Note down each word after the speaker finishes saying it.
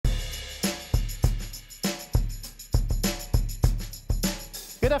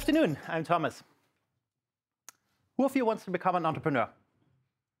Good afternoon, I'm Thomas. Who of you wants to become an entrepreneur?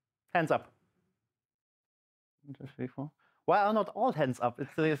 Hands up. 1, 2, 3, 4. Why are not all hands up?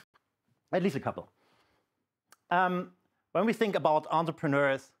 It's at least a couple. When we think about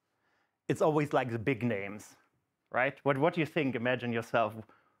entrepreneurs, it's always like the big names, right? What do you think? Imagine yourself,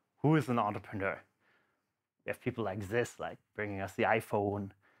 who is an entrepreneur? We have people like this, like bringing us the iPhone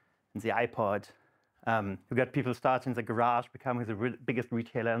and the iPod. We got people starting in the garage, becoming the biggest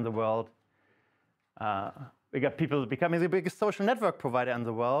retailer in the world. We got people becoming the biggest social network provider in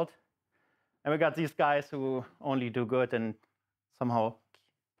the world. And we got these guys who only do good and somehow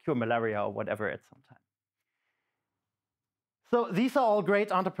cure malaria or whatever at some time. So these are all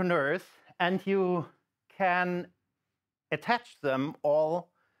great entrepreneurs, and you can attach them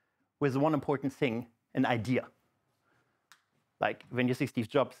all with one important thing, an idea. Like when you see Steve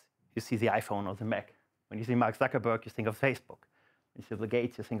Jobs, you see the iPhone or the Mac. When you see Mark Zuckerberg, you think of Facebook. When you see Bill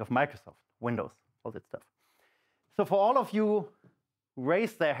Gates, you think of Microsoft, Windows, all that stuff. So for all of you who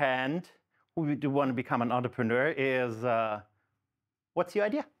raise their hand, who do want to become an entrepreneur, is what's your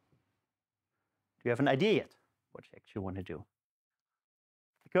idea? Do you have an idea yet, what you actually want to do?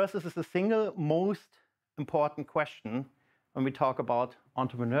 Because this is the single most important question when we talk about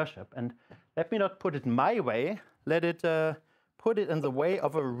entrepreneurship. And let me not put it my way, let it put it in the way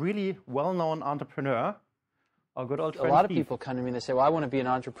of a really well-known entrepreneur, our good old friend A lot of Steve. people come to me and they say, well, I want to be an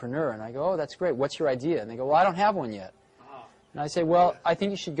entrepreneur. And I go, oh, that's great. What's your idea? And they go, well, I don't have one yet. And I say, well, I think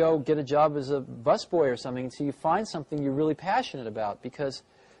you should go get a job as a busboy or something until you find something you're really passionate about, because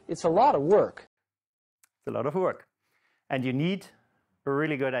it's a lot of work. It's a lot of work. And you need a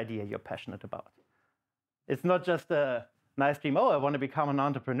really good idea you're passionate about. It's not just a nice dream, oh, I want to become an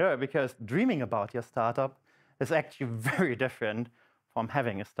entrepreneur, because dreaming about your startup is actually very different from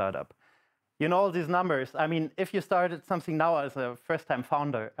having a startup. You know all these numbers. I mean, if you started something now as a first-time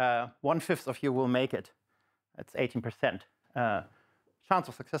founder, 1/5 of you will make it. That's 18%. Chance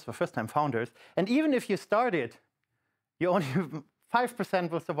of success for first-time founders. And even if you started, you only 5%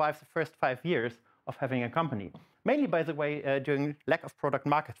 will survive the first 5 years of having a company. Mainly, by the way, during lack of product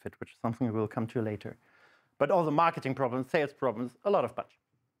market fit, which is something we will come to later. But all the marketing problems, sales problems, a lot of bunch.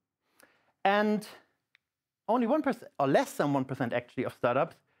 And only 1%, or less than 1% actually, of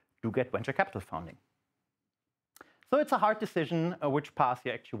startups do get venture capital funding. So it's a hard decision which path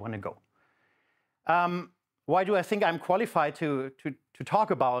you actually want to go. Why do I think I'm qualified to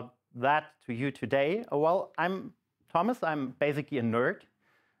talk about that to you today? Well, I'm Thomas. I'm basically a nerd.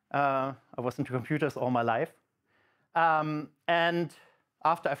 I was into computers all my life. And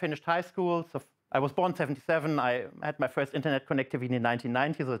after I finished high school, so I was born in '77. I had my first internet connectivity in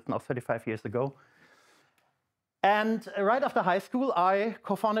 1990, so it's now 35 years ago. And right after high school, I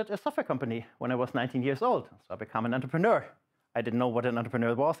co-founded a software company when I was 19 years old. So I became an entrepreneur. I didn't know what an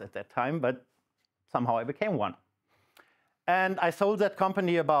entrepreneur was at that time, but somehow I became one. And I sold that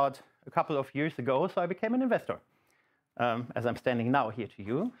company about a couple of years ago, so I became an investor, as I'm standing now here to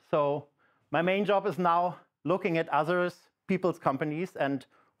you. So my main job is now looking at people's companies and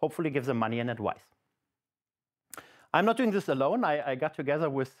hopefully give them money and advice. I'm not doing this alone. I got together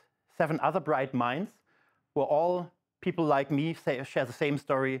with 7 other bright minds who are all people like me, share the same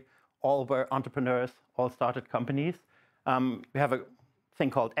story, all were entrepreneurs, all started companies. We have a thing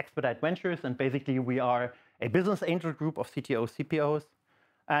called Expedite Ventures, and basically we are a business angel group of CTOs, CPOs,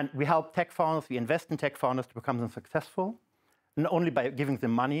 and we help tech founders, we invest in tech founders to become successful, not only by giving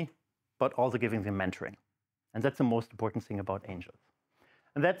them money, but also giving them mentoring. And that's the most important thing about angels.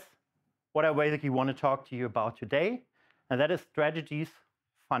 And that's what I basically want to talk to you about today, and that is strategies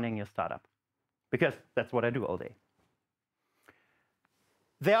funding your startup, because that's what I do all day.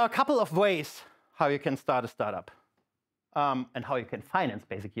 There are a couple of ways how you can start a startup. And how you can finance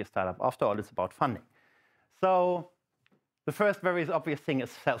basically a startup. After all, it's about funding. So the first very obvious thing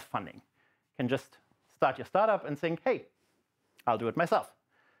is self-funding. You can just start your startup and think, hey, I'll do it myself.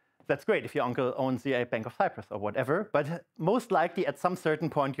 That's great if your uncle owns the Bank of Cyprus or whatever, but most likely at some certain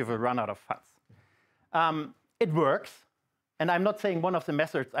point you will run out of funds. It works, and I'm not saying one of the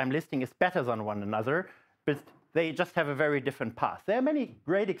methods I'm listing is better than one another, but they just have a very different path. There are many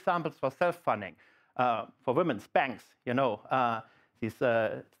great examples for self-funding. For women's banks, you know, these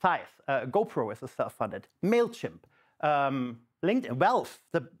sites. GoPro is a self-funded. MailChimp, LinkedIn, Wealth,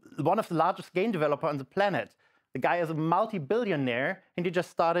 one of the largest game developers on the planet. The guy is a multi-billionaire, and he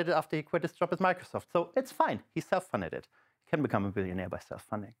just started it after he quit his job at Microsoft. So it's fine. He self-funded it. He can become a billionaire by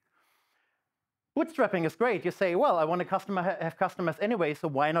self-funding. Bootstrapping is great. You say, well, I want to have customers anyway, so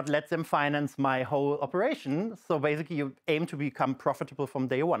why not let them finance my whole operation? So basically, you aim to become profitable from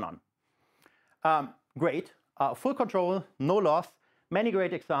day one on. Great. Full control, no loss. many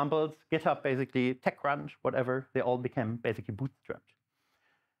great examples. GitHub, basically, TechCrunch, whatever. They all became basically bootstrapped.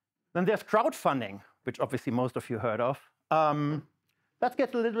 Then there's crowdfunding, which obviously most of you heard of. That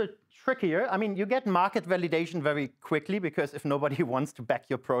gets a little bit trickier. I mean, you get market validation very quickly, because if nobody wants to back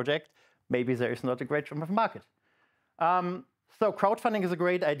your project, maybe there is not a great term of market. So crowdfunding is a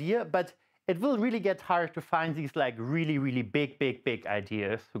great idea, but it will really get hard to find these like really, really big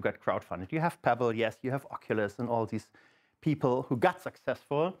ideas who got crowdfunded. You have Pebble, yes, you have Oculus and all these people who got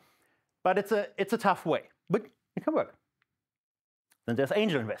successful, but it's a tough way, but it can work. Then there's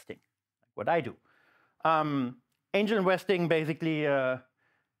angel investing, like what I do. Angel investing, basically,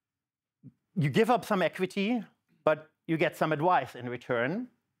 you give up some equity, but you get some advice in return,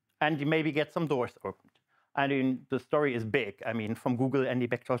 and you maybe get some doors opened. I mean, the story is big. I mean, from Google, Andy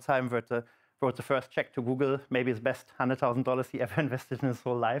Bechtolsheim wrote the first check to Google, maybe his best $100,000 he ever invested in his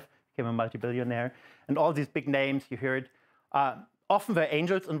whole life, became a multi-billionaire. And all these big names you heard, often were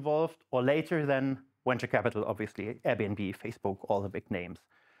angels involved, or later then venture capital, obviously, Airbnb, Facebook, all the big names.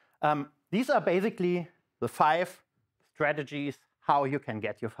 These are basically the 5 strategies how you can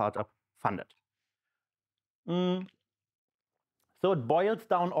get your startup funded. So it boils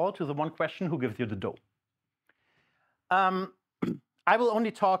down all to the one question: who gives you the dough? I will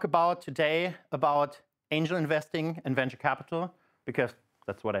only talk about today about angel investing and venture capital, because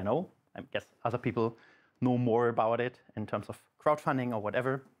that's what I know. I guess other people know more about it in terms of crowdfunding or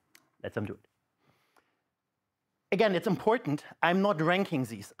whatever. Let them do it. Again, it's important. I'm not ranking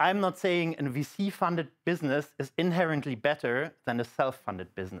these. I'm not saying a VC-funded business is inherently better than a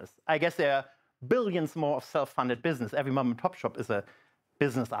self-funded business. I guess there are billions more of self-funded business. Every mom and pop shop is a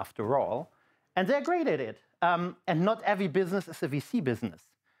business after all. And they're great at it. And not every business is a VC business.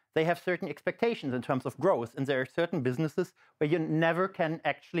 They have certain expectations in terms of growth. And there are certain businesses where you never can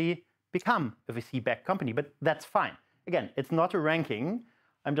actually become a VC-backed company. But that's fine. Again, it's not a ranking.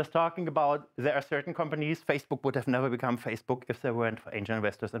 I'm just talking about there are certain companies. Facebook would have never become Facebook if there weren't for angel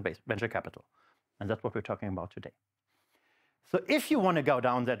investors and venture capital. And that's what we're talking about today. So if you want to go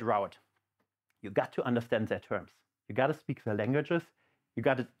down that route, you got to understand their terms. You got to speak their languages. You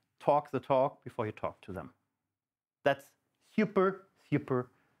got to talk the talk before you talk to them. That's super, super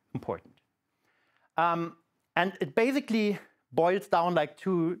important. And it basically boils down like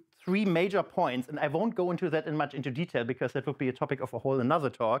to 3 major points, and I won't go into that in much into detail because that would be a topic of a whole another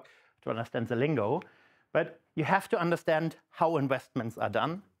talk to understand the lingo. But you have to understand how investments are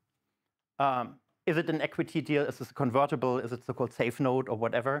done. Is it an equity deal? Is this a convertible? Is it so-called safe note or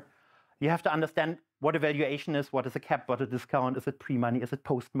whatever? You have to understand what a valuation is, what is a cap, what a discount, is it pre-money, is it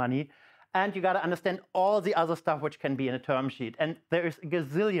post-money? And you got to understand all the other stuff which can be in a term sheet. And there is a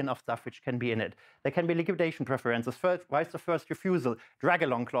gazillion of stuff which can be in it. There can be liquidation preferences, rights of first refusal,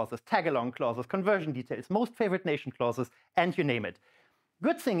 drag-along clauses, tag-along clauses, conversion details, most favored nation clauses, and you name it.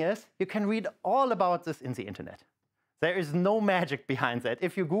 Good thing is, you can read all about this in the internet. There is no magic behind that.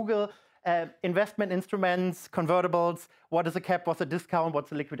 If you Google investment instruments, convertibles, what is a cap, what's a discount,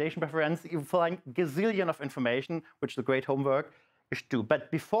 what's a liquidation preference, you find a gazillion of information, which is a great homework. Do. But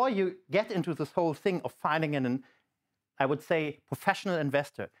before you get into this whole thing of finding an, I would say, professional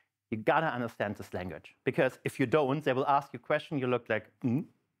investor, you gotta understand this language. Because if you don't, they will ask you a question, you look like,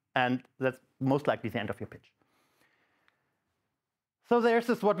 and that's most likely the end of your pitch. So there's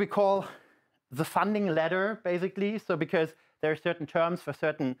this what we call the funding ladder, basically. So because there are certain terms for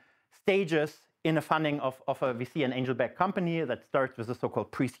certain stages in a funding of a VC and angel-backed company that starts with the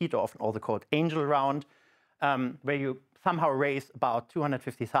so-called pre-seed, or often also called angel round, where you somehow raise about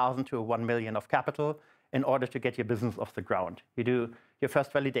 250,000 to 1 million of capital in order to get your business off the ground. You do your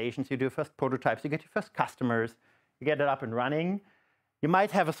first validations, you do your first prototypes, you get your first customers, you get it up and running. You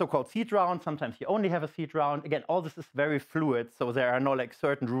might have a so-called seed round, sometimes you only have a seed round. Again, all this is very fluid, so there are no like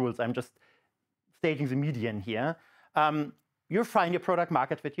certain rules. I'm just stating the median here. You find your product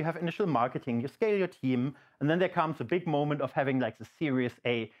market fit, you have initial marketing, you scale your team, and then there comes a big moment of having like the Series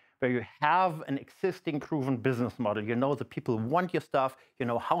A, where you have an existing proven business model. You know the people want your stuff, you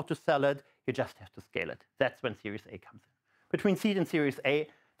know how to sell it, you just have to scale it. That's when Series A comes in. Between seed and Series A,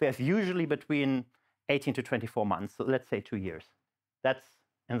 there's usually between 18 to 24 months, so let's say 2 years. That's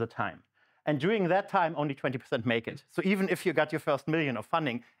in the time. And during that time, only 20% make it. So even if you got your first million of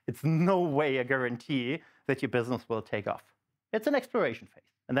funding, it's no way a guarantee that your business will take off. It's an exploration phase.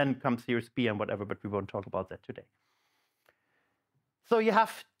 And then comes Series B and whatever, but we won't talk about that today. So you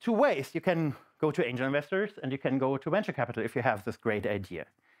have 2 ways. You can go to angel investors and you can go to venture capital if you have this great idea.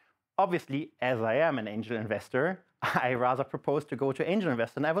 Obviously, as I am an angel investor, I rather propose to go to angel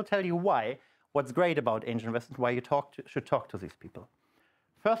investors. And I will tell you why, what's great about angel investors, why you should talk to these people.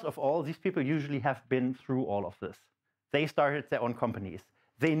 First of all, these people usually have been through all of this. They started their own companies.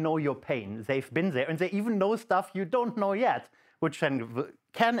 They know your pain. They've been there. And they even know stuff you don't know yet, which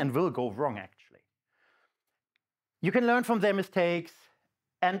can and will go wrong, actually. You can learn from their mistakes.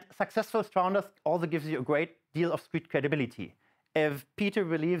 And successful founders also gives you a great deal of street credibility. If Peter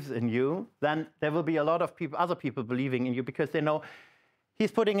believes in you, then there will be a lot of people, other people believing in you because they know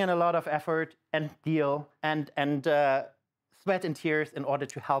he's putting in a lot of effort and sweat and tears in order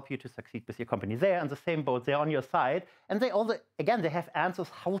to help you to succeed with your company. They're on the same boat, they're on your side, and they also, again, they have answers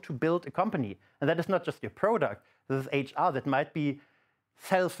how to build a company. And that is not just your product, this is HR, that might be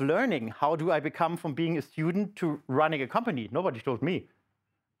self-learning. How do I become from being a student to running a company? Nobody told me.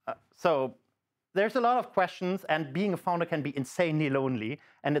 So there's a lot of questions, and being a founder can be insanely lonely,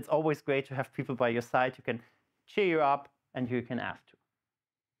 and it's always great to have people by your side who can cheer you up and who you can ask to.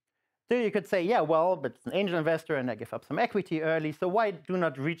 So you could say, yeah, well, but it's an angel investor and I give up some equity early, so why do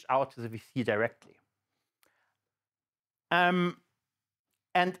not reach out to the VC directly? And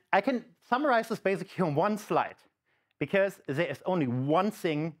I can summarize this basically on one slide, because there is only one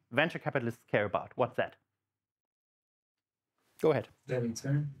thing venture capitalists care about. What's that? Go ahead. Their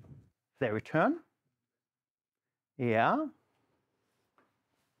return. Their return? Yeah.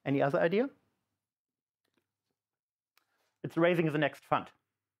 Any other idea? It's raising the next fund.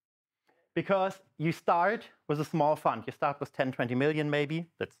 Because you start with a small fund. You start with 10, 20 million maybe.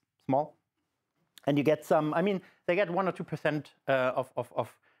 That's small. And you get some, I mean, they get 1 or 2%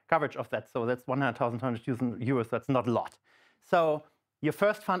 of coverage of that. So that's 100,000, 200,000 euros. That's not a lot. So your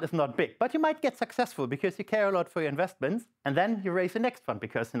first fund is not big, but you might get successful because you care a lot for your investments. And then you raise the next fund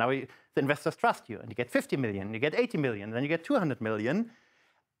because now the investors trust you. And you get 50 million, you get 80 million, then you get 200 million.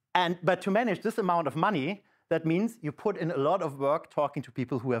 But to manage this amount of money, that means you put in a lot of work talking to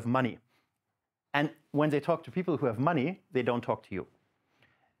people who have money. And when they talk to people who have money, they don't talk to you.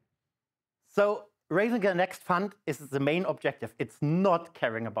 So raising the next fund is the main objective. It's not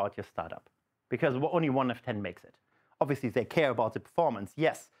caring about your startup, because only 1 of 10 makes it. Obviously, they care about the performance,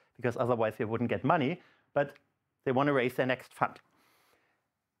 yes, because otherwise they wouldn't get money, but they want to raise their next fund.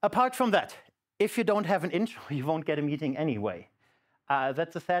 Apart from that, if you don't have an intro, you won't get a meeting anyway.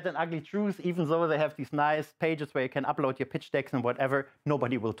 That's a sad and ugly truth. Even though they have these nice pages where you can upload your pitch decks and whatever,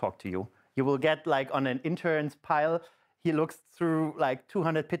 nobody will talk to you. You will get, like, on an intern's pile, he looks through like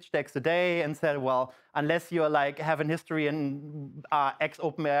 200 pitch decks a day and said, well, unless you're like have a history in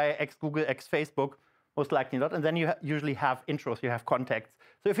ex-OpenAI, ex-Google, ex-Facebook, most likely not. And then you usually have intros, you have contacts.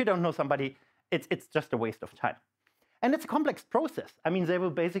 So if you don't know somebody, it's just a waste of time. And it's a complex process. I mean, they will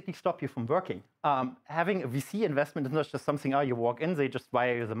basically stop you from working. Having a VC investment is not just something, you walk in, they just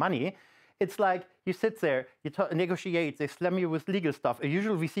wire you the money. It's like you sit there, you negotiate, they slam you with legal stuff. A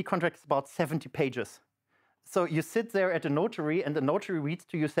usual VC contract is about 70 pages. So you sit there at a notary, and the notary reads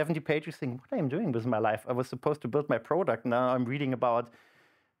to you 70 pages, saying, what am I doing with my life? I was supposed to build my product. Now I'm reading about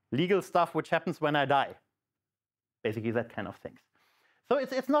legal stuff, which happens when I die. Basically, that kind of things. So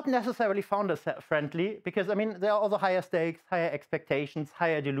it's not necessarily founder-friendly, because, I mean, there are also higher stakes, higher expectations,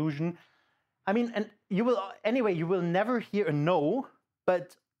 higher delusion. I mean, and you will never hear a no,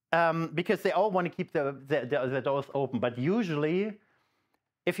 but because they all want to keep the doors open. But usually,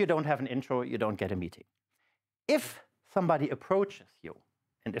 if you don't have an intro, you don't get a meeting. If somebody approaches you,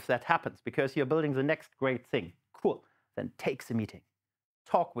 and if that happens because you're building the next great thing, cool, then take the meeting.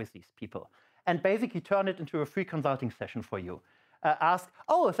 Talk with these people. And basically turn it into a free consulting session for you. Ask,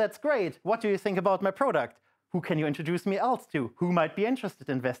 oh, that's great. What do you think about my product? Who can you introduce me else to? Who might be interested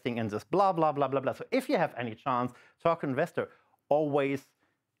in investing in this? Blah, blah, blah, blah, blah. So if you have any chance, talk to an investor. Always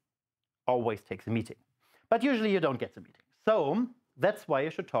take the meeting. But usually you don't get the meeting. So that's why you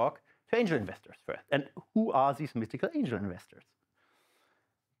should talk to angel investors first. And who are these mythical angel investors?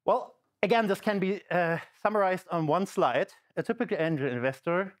 Well, again, this can be summarized on one slide. A typical angel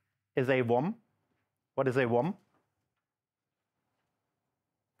investor is a WOM. What is a WOM?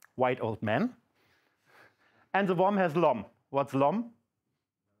 White old man. And the WOM has LOM. What's LOM?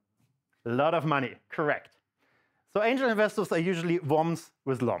 A lot of money, correct. So angel investors are usually WOMs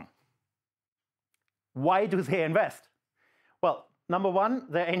with LOM. Why do they invest? Well, number one,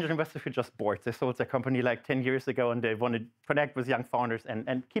 they're angel investors who are just bored. They sold their company like 10 years ago and they want to connect with young founders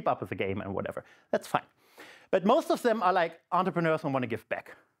and keep up with the game and whatever. That's fine. But most of them are like entrepreneurs and want to give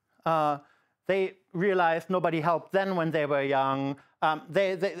back. They realized nobody helped them when they were young.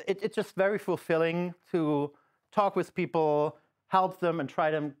 It's just very fulfilling to talk with people, help them, and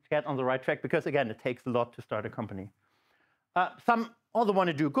try them to get on the right track because, again, it takes a lot to start a company. Some also want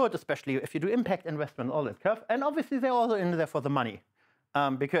to do good, especially if you do impact investment and all that stuff. And obviously, they're also in there for the money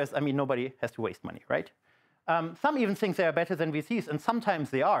because, I mean, nobody has to waste money, right? Some even think they are better than VCs, and sometimes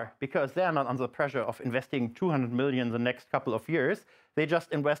they are, because they are not under pressure of investing 200 million the next couple of years. They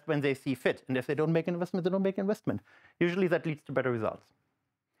just invest when they see fit. And if they don't make an investment, they don't make an investment. Usually that leads to better results.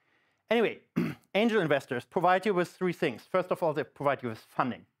 Anyway, angel investors provide you with three things. First of all, they provide you with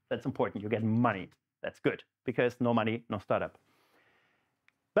funding. That's important. You get money. That's good, because no money, no startup.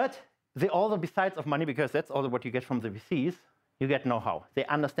 But they also, besides of money, because that's also what you get from the VCs, you get know-how. They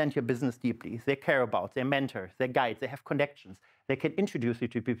understand your business deeply. They care about, they mentor, they guide, they have connections. They can introduce you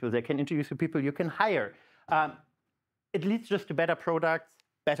to people. They can introduce you to people you can hire. It leads just to better products,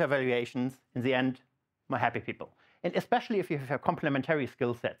 better valuations, in the end, more happy people. And especially if you have complementary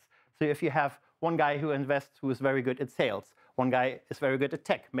skill sets. So if you have one guy who invests who is very good at sales, one guy is very good at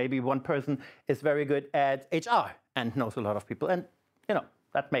tech, maybe one person is very good at HR and knows a lot of people, and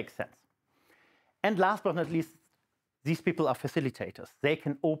that makes sense. And last but not least, these people are facilitators. They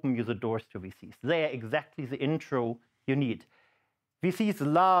can open you the doors to VCs. They are exactly the intro you need. VCs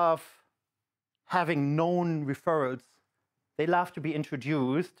love having known referrals. They love to be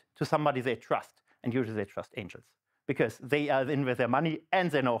introduced to somebody they trust, and usually they trust angels, because they are in with their money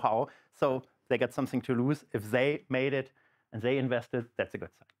and they know how, so they got something to lose. If they made it and they invested, that's a good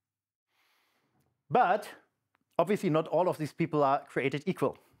sign. But obviously not all of these people are created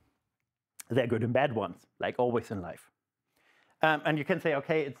equal. They're good and bad ones, like always in life. And you can say,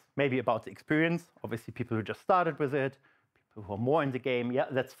 okay, it's maybe about the experience. Obviously, people who just started with it, people who are more in the game, yeah,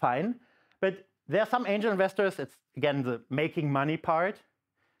 that's fine. But there are some angel investors, it's, again, the making money part,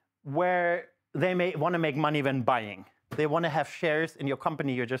 where they may want to make money when buying. They want to have shares in your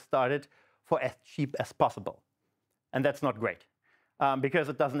company you just started for as cheap as possible. And that's not great, because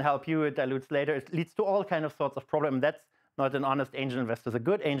it doesn't help you, it dilutes later, it leads to all kinds of sorts of problems. That's not an honest angel investor. A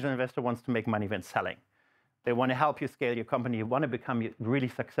good angel investor wants to make money when selling. They want to help you scale your company. You want to become really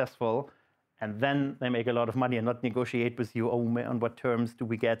successful, and then they make a lot of money and not negotiate with you, oh, on what terms do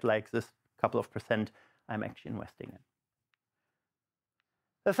we get like this couple of percent I'm actually investing in.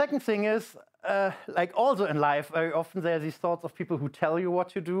 The second thing is, like also in life, very often there are these sorts of people who tell you what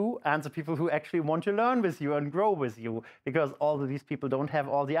to do, and the people who actually want to learn with you and grow with you, because all of these people don't have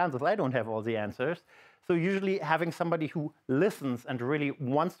all the answers. I don't have all the answers. So usually having somebody who listens and really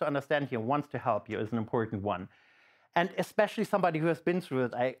wants to understand you, wants to help you, is an important one. And especially somebody who has been through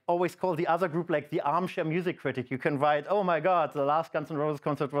it. I always call the other group like the armchair music critic. You can write, oh my God, the last Guns N' Roses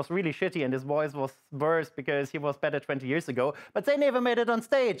concert was really shitty and his voice was worse because he was better 20 years ago, but they never made it on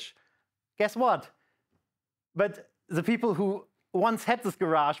stage. Guess what? But the people who once had this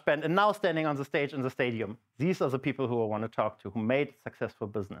garage band and now standing on the stage in the stadium, these are the people who I want to talk to, who made successful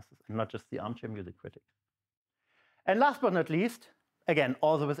businesses, and not just the armchair music critic. And last but not least, again,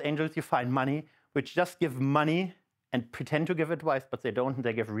 also with angels, you find money, which just give money and pretend to give advice, but they don't, and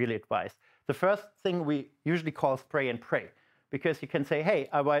they give real advice. The first thing we usually call spray and pray, because you can say, hey,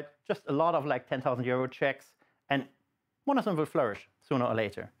 I write just a lot of like 10,000 euro checks, and one of them will flourish sooner or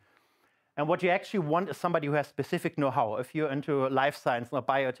later. And what you actually want is somebody who has specific know-how. If you're into life science or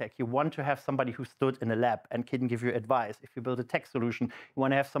biotech, you want to have somebody who stood in a lab and can give you advice. If you build a tech solution, you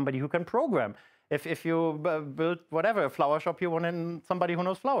want to have somebody who can program. If you build whatever, a flower shop, you want somebody who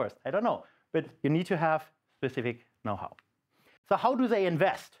knows flowers. I don't know. But you need to have specific know-how. So how do they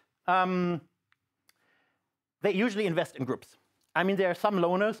invest? They usually invest in groups. I mean, there are some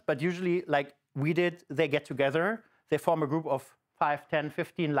loners, but usually, like we did, they get together. They form a group of 5, 10,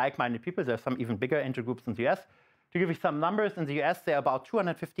 15 like-minded people. There are some even bigger angel groups in the US. To give you some numbers, in the US, there are about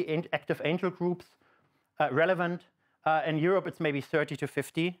 250 active angel groups relevant. In Europe, it's maybe 30 to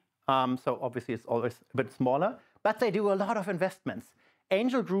 50. So obviously, it's always a bit smaller. But they do a lot of investments.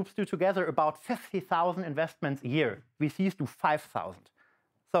 Angel groups do together about 50,000 investments a year. VCs do 5,000.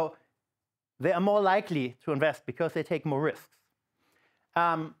 So they are more likely to invest because they take more risks.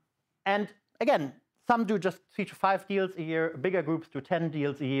 And again, some do just 3 to 5 deals a year. Bigger groups do 10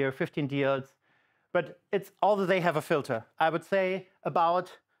 deals a year, 15 deals. But it's although they have a filter. I would say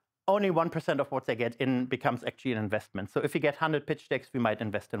about only 1% of what they get in becomes actually an investment. So if you get 100 pitch decks, we might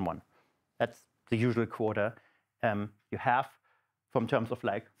invest in one. That's the usual quota you have from terms of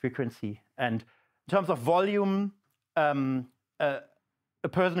like frequency. And in terms of volume, a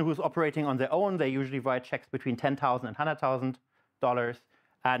person who's operating on their own, they usually write checks between $10,000 and $100,000,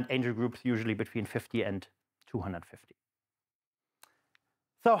 and angel groups usually between 50 and 250.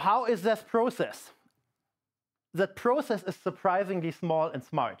 So how is this process? That process is surprisingly small and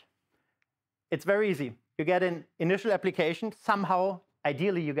smart. It's very easy. You get an initial application. Somehow,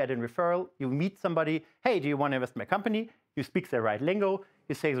 ideally, you get a referral. You meet somebody. Hey, do you want to invest in my company? You speak the right lingo.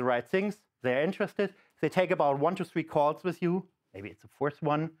 You say the right things. They're interested. They take about 1 to 3 calls with you. Maybe it's the fourth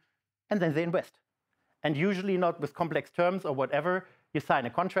one. And then they invest. and usually not with complex terms or whatever. You sign a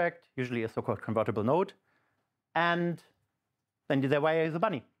contract, usually a so-called convertible note, and then they wire you the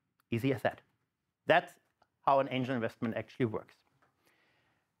money. Easy as that. That's how an angel investment actually works.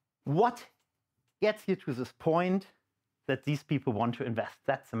 What gets you to this point that these people want to invest?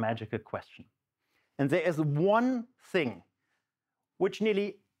 That's a magical question. And there is one thing which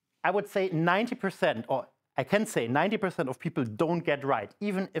nearly, I would say 90%, or I can say 90% of people don't get right.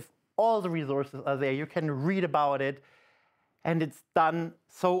 Even if all the resources are there, you can read about it, and it's done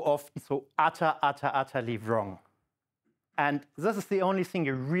so often, so utterly wrong. And this is the only thing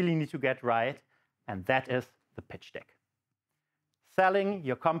you really need to get right, and that is the pitch deck. Selling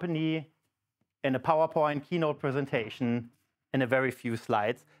your company in a PowerPoint keynote presentation in a very few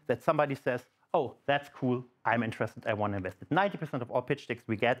slides that somebody says, oh, that's cool, I'm interested, I want to invest. 90% of all pitch decks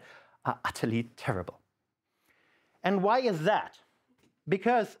we get are utterly terrible. And why is that?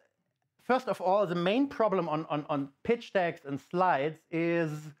 Because, first of all, the main problem on pitch decks and slides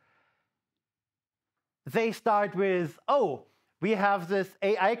is they start with, oh, we have this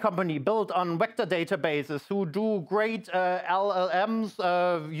AI company built on vector databases who do great LLMs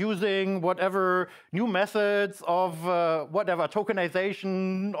using whatever new methods of whatever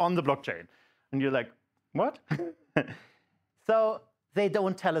tokenization on the blockchain. And you're like, what? So they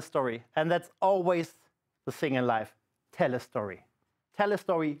don't tell a story. And that's always the thing in life. Tell a story. Tell a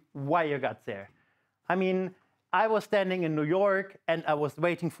story why you got there. I mean, I was standing in New York and I was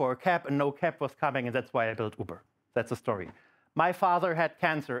waiting for a cab and no cab was coming, and that's why I built Uber. That's a story. My father had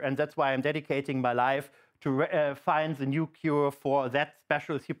cancer, and that's why I'm dedicating my life to find the new cure for that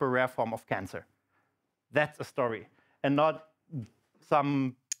special super rare form of cancer. That's a story, and not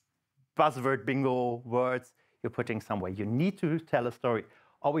some buzzword bingo words you're putting somewhere. You need to tell a story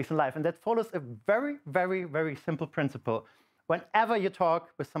always in life, and that follows a very, very, very simple principle. Whenever you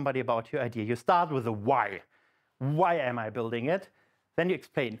talk with somebody about your idea, you start with a why. Why am I building it? Then you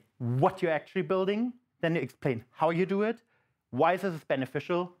explain what you're actually building. Then you explain how you do it, why this is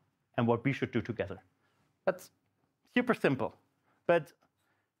beneficial, and what we should do together. That's super simple, but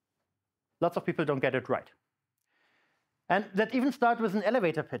lots of people don't get it right. And that even starts with an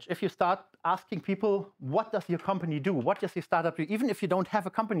elevator pitch. If you start asking people, what does your company do? What does your startup do? Even if you don't have a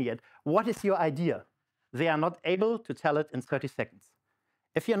company yet, what is your idea? They are not able to tell it in 30 seconds.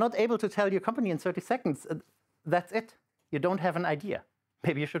 If you're not able to tell your company in 30 seconds, that's it. You don't have an idea.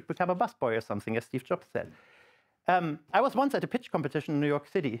 Maybe you should become a busboy or something, as Steve Jobs said. I was once at a pitch competition in New York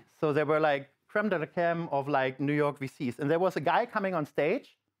City. So there were like creme de la creme of like New York VCs. And there was a guy coming on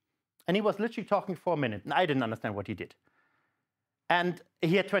stage, and he was literally talking for a minute. And I didn't understand what he did. And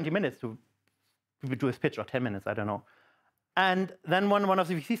he had 20 minutes to do his pitch, or 10 minutes, I don't know. And then one of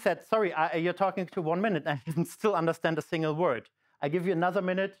the VCs said, sorry, you're talking to 1 minute, and I didn't still understand a single word. I give you another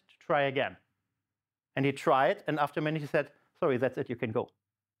minute to try again. And he tried, and after a minute he said, sorry, that's it, you can go.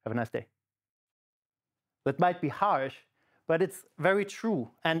 Have a nice day. That might be harsh, but it's very true.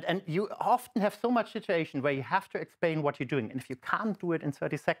 And you often have so much situation where you have to explain what you're doing. And if you can't do it in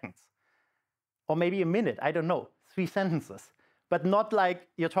 30 seconds, or maybe a minute, I don't know, 3 sentences, but not like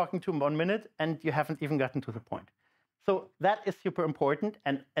you're talking to 1 minute and you haven't even gotten to the point. So that is super important.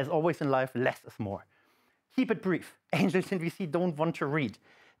 And as always in life, less is more. Keep it brief. Angels in VC don't want to read.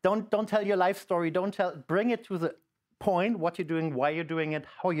 Don't tell your life story. Bring it to the point, what you're doing, why you're doing it,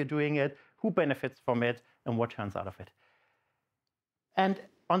 how you're doing it, who benefits from it, and what turns out of it. And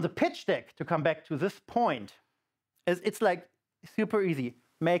on the pitch deck, to come back to this point, it's like super easy.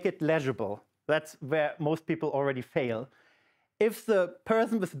 Make it legible. That's where most people already fail. If the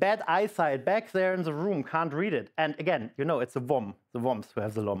person with bad eyesight back there in the room can't read it, and again, you know, it's the WOMs who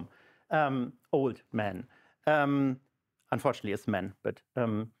have the LOM, old men. Unfortunately, it's men, but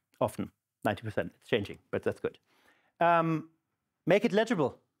often 90%. It's changing, but that's good. Make it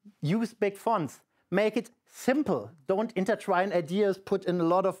legible. Use big fonts. Make it simple. Don't intertwine ideas, put in a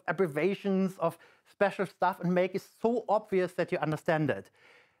lot of abbreviations of special stuff, and make it so obvious that you understand it.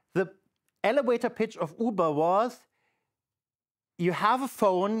 The elevator pitch of Uber was, you have a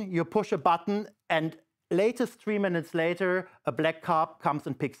phone, you push a button, and latest 3 minutes later, a black car comes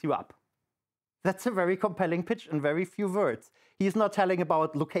and picks you up. That's a very compelling pitch in very few words. He's not telling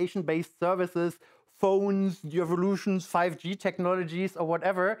about location-based services, phones, revolutions, 5G technologies, or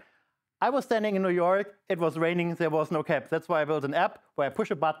whatever. I was standing in New York, it was raining, there was no cab. That's why I built an app where I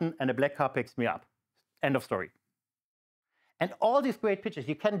push a button and a black car picks me up. End of story. And all these great pitches,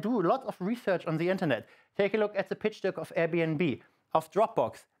 you can do a lot of research on the internet. Take a look at the pitch deck of Airbnb, of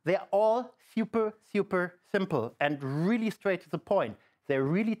Dropbox. They're all super, super simple and really straight to the point. They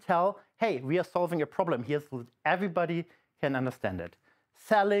really tell, hey, we are solving a problem here so that everybody can understand it.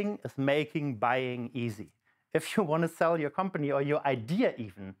 Selling is making buying easy. If you want to sell your company or your idea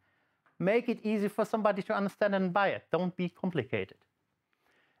even, make it easy for somebody to understand and buy it. Don't be complicated.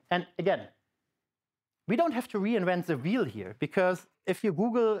 And again, we don't have to reinvent the wheel here, because if you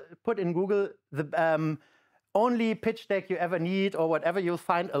put in Google the only pitch deck you ever need or whatever, you'll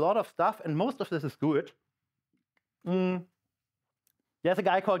find a lot of stuff, and most of this is good. There's a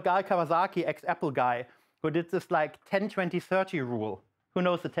guy called Guy Kawasaki, ex-Apple guy, who did this like 10-20-30 rule. Who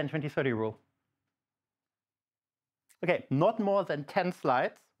knows the 10-20-30 rule? Okay, not more than 10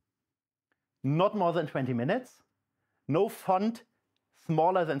 slides, not more than 20 minutes, no font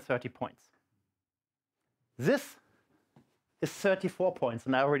smaller than 30 points. This is 34 points,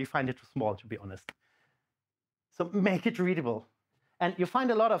 and I already find it too small, to be honest. So make it readable. And you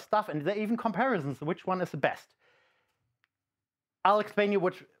find a lot of stuff, and there are even comparisons, which one is the best. I'll explain you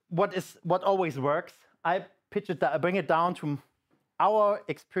what always works. I bring it down to our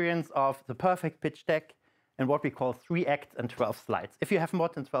experience of the perfect pitch deck and what we call 3 acts and 12 slides. If you have more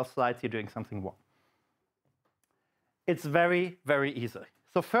than 12 slides, you're doing something wrong. It's very, very easy.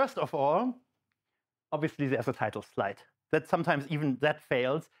 So first of all, obviously there's a title slide. That sometimes even that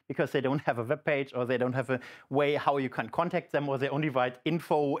fails because they don't have a web page, or they don't have a way how you can contact them, or they only write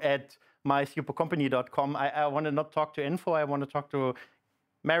info@mysupercompany.com. I want to not talk to info, I want to talk to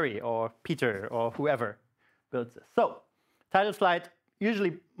Mary or Peter or whoever builds this. So title slide,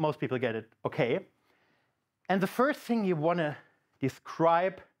 usually most people get it okay. And the first thing you want to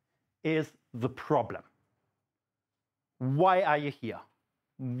describe is the problem. Why are you here?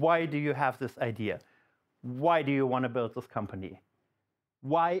 Why do you have this idea? Why do you want to build this company?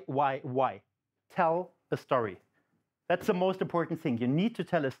 Why? Tell a story. That's the most important thing. You need to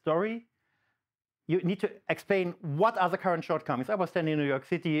tell a story. You need to explain what are the current shortcomings. I was standing in New York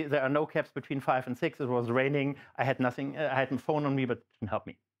City. There are no cabs between 5 and 6. It was raining. I had nothing. I had my phone on me, but it didn't help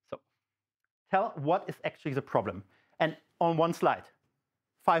me. So tell what is actually the problem. And on one slide,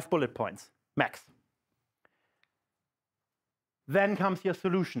 5 bullet points, max. Then comes your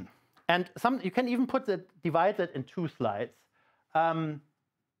solution. And you can even divide that in 2 slides.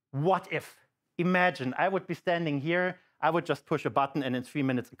 What if? Imagine I would be standing here, I would just push a button, and in 3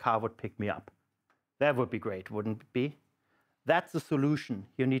 minutes a car would pick me up. That would be great, wouldn't it be? That's the solution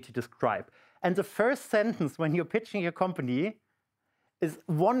you need to describe. And the first sentence when you're pitching your company is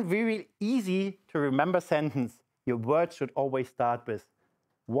one very easy to remember sentence. Your words should always start with,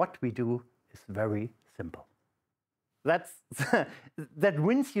 what we do is very simple. That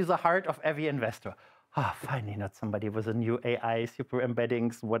wins you the heart of every investor. Finally not somebody with a new AI, super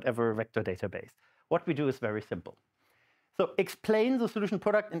embeddings, whatever vector database. What we do is very simple. So explain the solution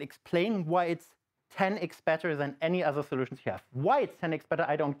product and explain why it's 10x better than any other solutions you have. Why it's 10x better,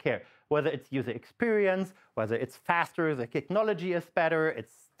 I don't care. Whether it's user experience, whether it's faster, the technology is better,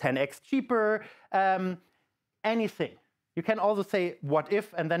 it's 10x cheaper, anything. You can also say what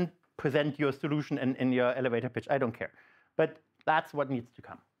if and then present your solution in your elevator pitch. I don't care. But that's what needs to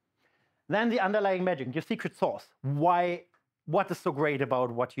come. Then the underlying magic, your secret sauce. What is so great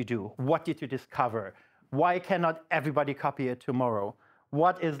about what you do? What did you discover? Why cannot everybody copy it tomorrow?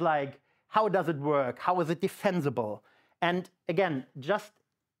 What is like, how does it work? How is it defensible? And again, just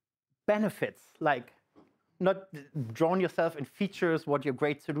benefits, like not drown yourself in features, what your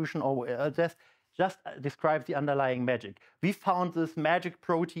great solution or just describe the underlying magic. We found this magic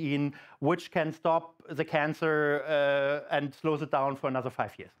protein which can stop the cancer and slows it down for another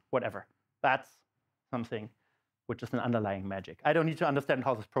 5 years, whatever. That's something which is an underlying magic. I don't need to understand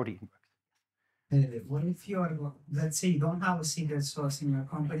how this protein works. What if you're, let's say you don't have a secret sauce in your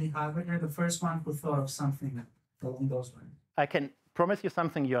company, however, you're the first one who thought of something along those lines? I can promise you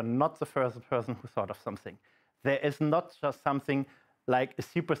something, you're not the first person who thought of something. There is not just something like a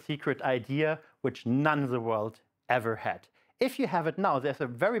super secret idea which none in the world ever had. If you have it now, there's a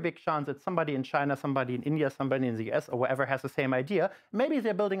very big chance that somebody in China, somebody in India, somebody in the US, or wherever has the same idea. Maybe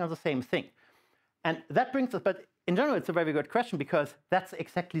they're building on the same thing. And that brings us, but in general, it's a very good question because that's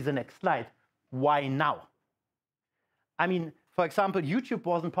exactly the next slide. Why now? I mean, for example, YouTube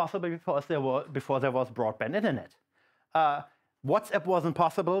wasn't possible before there was broadband internet. WhatsApp wasn't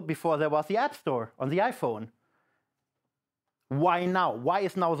possible before there was the App Store on the iPhone. Why now? Why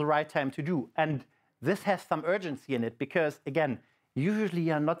is now the right time to do? And this has some urgency in it because, again, usually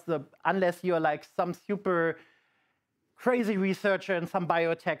you're not unless you're like some super crazy researcher in some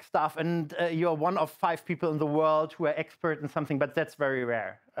biotech stuff and you're one of 5 people in the world who are expert in something, but that's very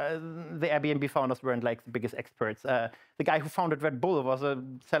rare. The Airbnb founders weren't like the biggest experts. The guy who founded Red Bull was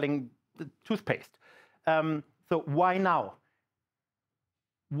selling toothpaste. So why now?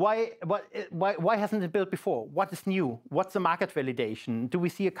 why hasn't it built before? What is new? What's the market validation? Do we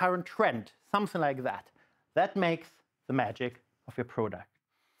see a current trend? Something like that. That makes the magic of your product.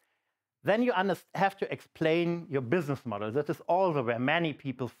 Then you have to explain your business model. That is also where many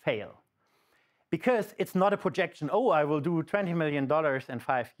people fail. Because it's not a projection, oh, I will do $20 million in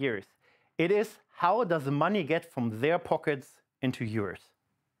 5 years. It is, how does the money get from their pockets into yours?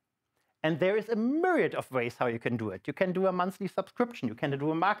 And there is a myriad of ways how you can do it. You can do a monthly subscription. You can do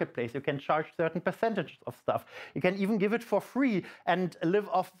a marketplace. You can charge certain percentages of stuff. You can even give it for free and live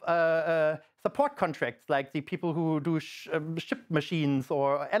off support contracts, like the people who do ship machines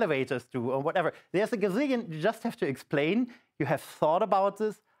or elevators do or whatever. There's a gazillion. You just have to explain. You have thought about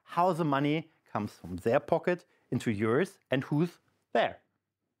this, how the money comes from their pocket into yours and who's there.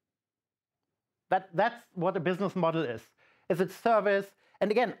 That's what a business model is. Is it service? And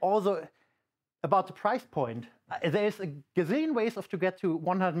again, also about the price point, there's a gazillion ways to get to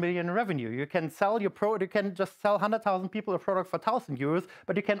 100 million in revenue. You can sell your product, you can just sell 100,000 people a product for 1,000 euros,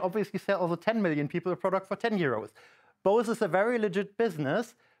 but you can obviously sell also 10 million people a product for 10 euros. Both is a very legit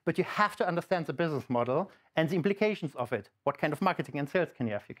business, but you have to understand the business model and the implications of it. What kind of marketing and sales can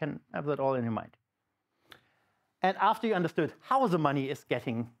you have? You can have that all in your mind. And after you understood how the money is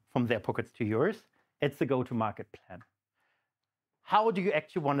getting from their pockets to yours, it's the go-to-market plan. How do you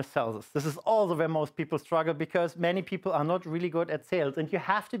actually want to sell this? This is also where most people struggle because many people are not really good at sales, and you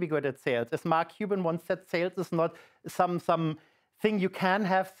have to be good at sales. As Mark Cuban once said, sales is not some thing you can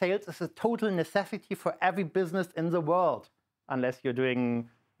have. Sales is a total necessity for every business in the world, unless you're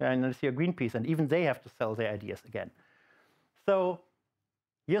Greenpeace, and even they have to sell their ideas again. So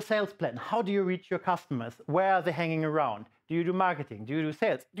your sales plan, how do you reach your customers? Where are they hanging around? Do you do marketing? Do you do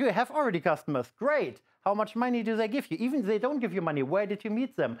sales? Do you have already customers? Great. How much money do they give you? Even if they don't give you money, where did you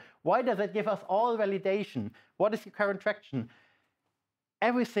meet them? Why does that give us all validation? What is your current traction?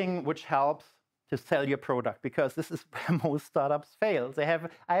 Everything which helps to sell your product, because this is where most startups fail.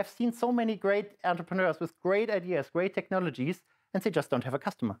 I have seen so many great entrepreneurs with great ideas, great technologies, and they just don't have a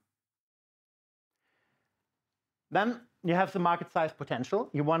customer. Then you have the market size potential.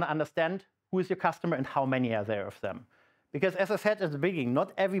 You want to understand who is your customer and how many are there of them. Because as I said at the beginning,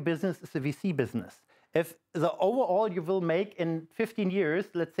 not every business is a VC business. If the overall you will make in 15 years,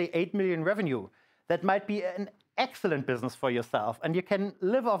 let's say 8 million revenue, that might be an excellent business for yourself. And you can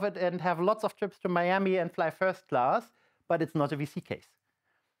live off it and have lots of trips to Miami and fly first class, but it's not a VC case.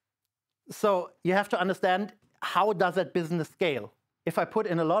 So you have to understand, how does that business scale? If I put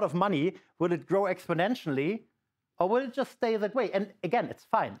in a lot of money, will it grow exponentially? Or will it just stay that way? And again, it's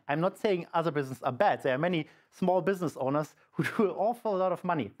fine. I'm not saying other businesses are bad. There are many small business owners who do an awful lot of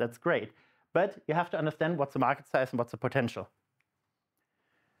money. That's great. But you have to understand what's the market size and what's the potential.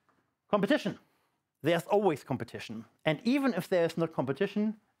 Competition. There's always competition. And even if there is not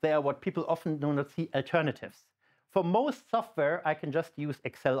competition, there are what people often do not see, alternatives. For most software, I can just use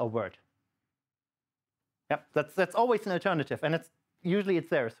Excel or Word. Yep, that's always an alternative. And usually it's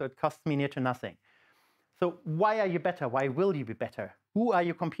there, so it costs me near to nothing. So why are you better? Why will you be better? Who are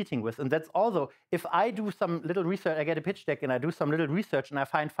you competing with? And that's also, if I do some little research, I get a pitch deck and I do some little research and I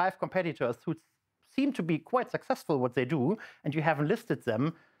find 5 competitors who seem to be quite successful what they do, and you haven't listed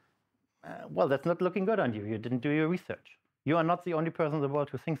them, well, that's not looking good on you. You didn't do your research. You are not the only person in the world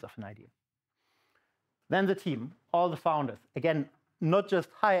who thinks of an idea. Then the team, all the founders. Again, not just,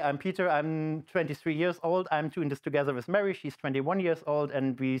 hi, I'm Peter, I'm 23 years old, I'm doing this together with Mary, she's 21 years old,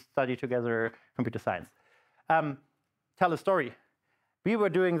 and we study together computer science. Tell a story. We were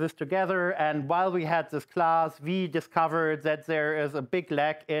doing this together, and while we had this class, we discovered that there is a big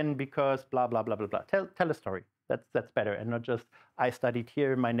lag in because blah, blah, blah, blah, blah. Tell a story. That's better, and not just, I studied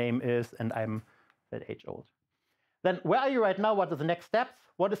here, my name is, and I'm that age old. Then where are you right now? What are the next steps?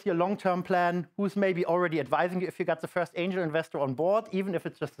 What is your long-term plan? Who's maybe already advising you if you got the first angel investor on board, even if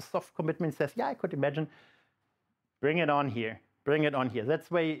it's just a soft commitment, says, yeah, I could imagine. Bring it on here. Bring it on here. That's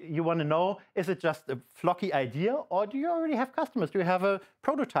where you want to know, is it just a flocky idea, or do you already have customers? Do you have a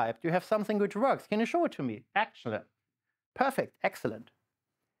prototype? Do you have something which works? Can you show it to me? Excellent. Perfect. Excellent.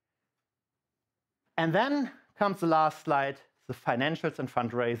 And then comes the last slide, the financials and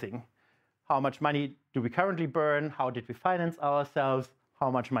fundraising. How much money do we currently burn? How did we finance ourselves? How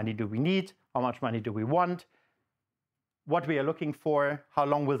much money do we need? How much money do we want? What we are looking for? How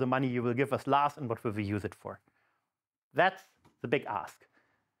long will the money you will give us last, and what will we use it for? That's the big ask.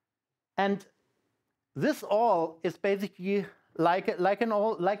 And this all is basically like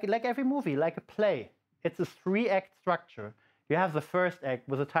every movie, like a play. It's a 3-act structure. You have the first act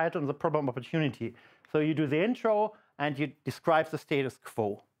with the title and the problem opportunity. So you do the intro and you describe the status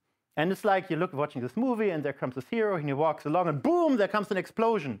quo. And it's like you're watching this movie, and there comes this hero, and he walks along, and boom, there comes an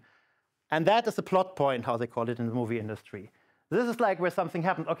explosion. And that is a plot point, how they call it in the movie industry. This is like where something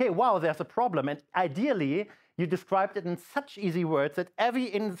happens. Okay, wow, there's a problem. And ideally, you described it in such easy words that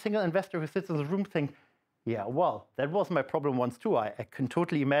every single investor who sits in the room thinks, yeah, well, that was my problem once too. I can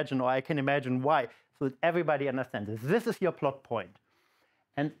totally imagine, or I can imagine why, so that everybody understands this. This is your plot point.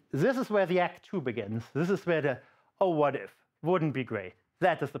 And this is where the act 2 begins. This is where the, oh, what if? Wouldn't be great.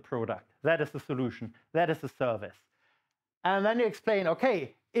 That is the product. That is the solution. That is the service. And then you explain,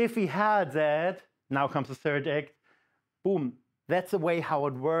 okay, if we had that, now comes the third act, boom, that's the way how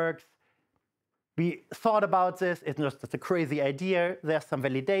it works. We thought about this. It's not just a crazy idea. There's some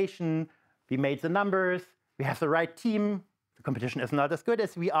validation. We made the numbers. We have the right team. The competition is not as good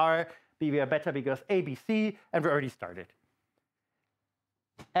as we are. We are better because A, B, C, and we already started.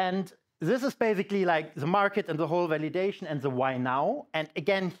 And this is basically like the market and the whole validation and the why now. And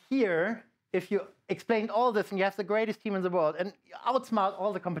again, here, if you explained all this and you have the greatest team in the world and you outsmart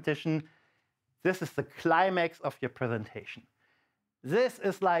all the competition, this is the climax of your presentation. This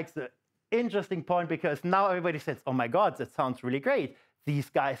is like the interesting point because now everybody says, oh my God, that sounds really great. These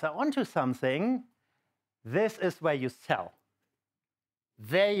guys are onto something. This is where you sell.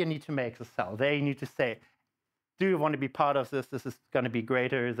 There you need to make the sell. There you need to say, do you want to be part of this? This is going to be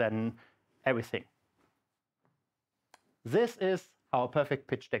greater than everything. This is how a perfect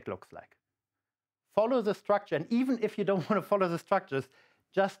pitch deck looks like. Follow the structure, and even if you don't want to follow the structures,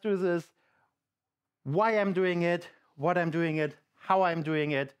 just do this, why I'm doing it, what I'm doing it, how I'm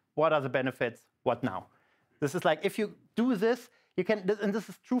doing it, what are the benefits, what now. This is like, if you do this, you can, and this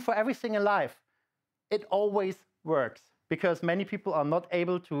is true for everything in life, it always works, because many people are not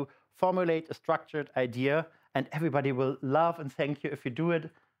able to formulate a structured idea, and everybody will love and thank you if you do it,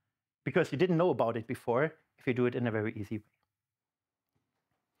 because you didn't know about it before, if you do it in a very easy way.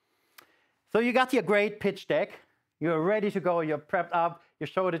 So you got your great pitch deck, you're ready to go, you're prepped up, you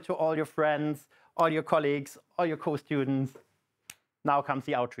showed it to all your friends, all your colleagues, all your co-students. Now comes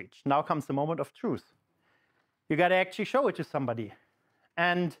the outreach. Now comes the moment of truth. You got to actually show it to somebody.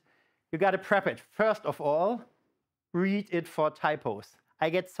 And you got to prep it. First of all, read it for typos. I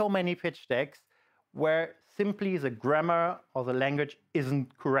get so many pitch decks where simply the grammar or the language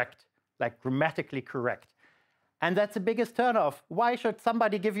isn't correct, like grammatically correct. And that's the biggest turnoff. Why should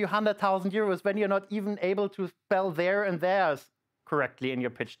somebody give you 100,000 euros when you're not even able to spell there and theirs correctly in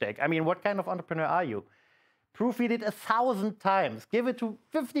your pitch deck? I mean, what kind of entrepreneur are you? Proofread it 1,000 times. Give it to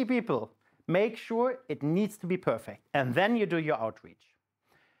 50 people. Make sure it needs to be perfect. And then you do your outreach.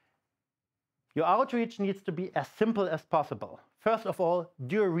 Your outreach needs to be as simple as possible. First of all,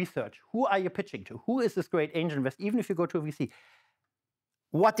 do your research. Who are you pitching to? Who is this great angel investor? Even if you go to a VC,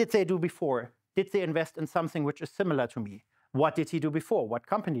 what did they do before? Did they invest in something which is similar to me? What did he do before? What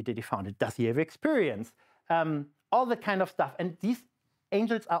company did he found? Does he have experience? All that kind of stuff. And these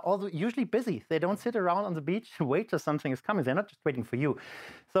angels are also usually busy. They don't sit around on the beach and wait till something is coming. They're not just waiting for you.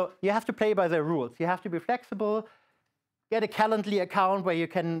 So you have to play by their rules. You have to be flexible. Get a Calendly account where you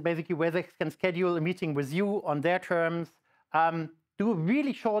can basically, where they can schedule a meeting with you on their terms. Do a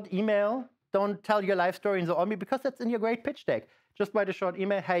really short email. Don't tell your life story in the army because that's in your great pitch deck. Just write a short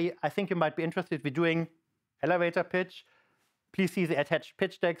email. Hey, I think you might be interested. We're doing elevator pitch. Please see the attached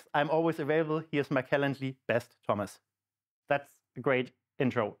pitch decks. I'm always available. Here's my Calendly. Best, Thomas. That's a great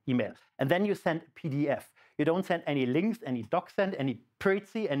intro email. And then you send a PDF. You don't send any links, any DocSend, any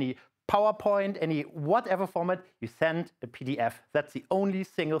Prezi, any PowerPoint, any whatever format. You send a PDF. That's the only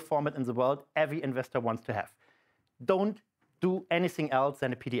single format in the world every investor wants to have. Don't do anything else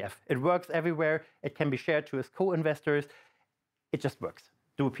than a PDF. It works everywhere. It can be shared to his co-investors. It just works.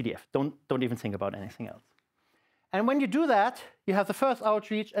 Do a PDF. Don't even think about anything else. And when you do that, you have the first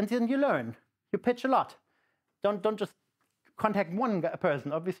outreach, and then you learn. You pitch a lot. Don't just contact one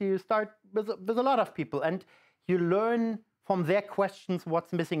person. Obviously, you start with a lot of people, and you learn from their questions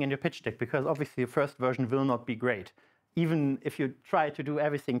what's missing in your pitch deck, because obviously the first version will not be great, even if you try to do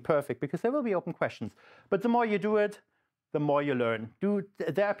everything perfect, because there will be open questions. But the more you do it, the more you learn.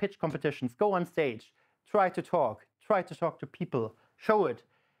 There are pitch competitions. Go on stage. Try to talk to people, show it.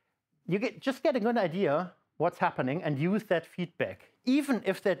 Just get a good idea what's happening and use that feedback. Even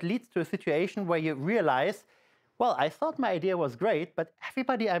if that leads to a situation where you realize, well, I thought my idea was great, but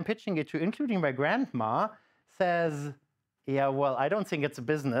everybody I'm pitching it to, including my grandma, says, yeah, well, I don't think it's a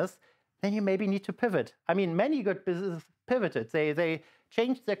business. Then you maybe need to pivot. I mean, many good businesses pivoted. They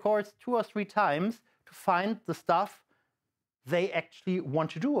changed their course 2 or 3 times to find the stuff they actually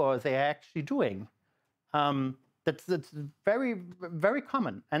want to do or they are actually doing. That's very, very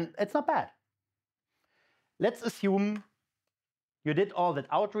common, and it's not bad. Let's assume You did all that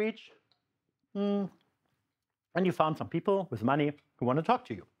outreach, and you found some people with money who want to talk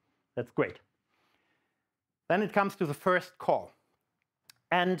to you. That's great. Then it comes to the first call.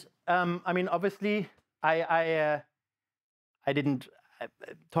 And I mean, obviously, I didn't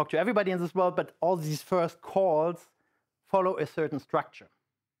talk to everybody in this world, but all these first calls follow a certain structure.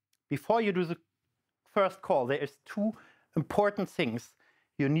 Before you do the first call, there is two important things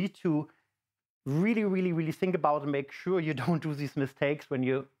you need to really, really, really think about and make sure you don't do these mistakes when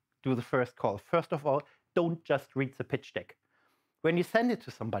you do the first call. First of all, don't just read the pitch deck. When you send it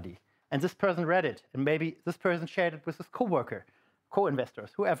to somebody and this person read it, and maybe this person shared it with his coworker,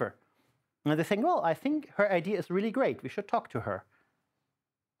 co-investors, whoever, and they think, well, I think her idea is really great. We should talk to her.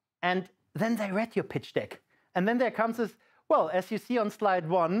 And then they read your pitch deck. And then there comes this, well, as you see on slide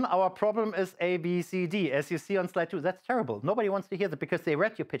 1, our problem is A, B, C, D. As you see on slide 2, that's terrible. Nobody wants to hear that because they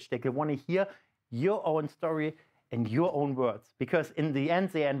read your pitch deck. They want to hear your own story and your own words. Because in the end,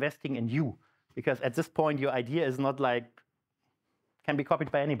 they are investing in you. Because at this point, your idea is not like, can be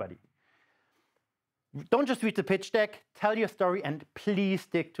copied by anybody. Don't just read the pitch deck, tell your story, and please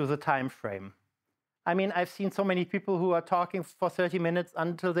stick to the time frame. I mean, I've seen so many people who are talking for 30 minutes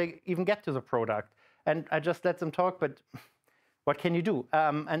until they even get to the product. And I just let them talk, but what can you do?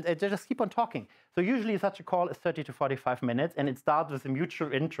 And they just keep on talking. So usually such a call is 30 to 45 minutes, and it starts with a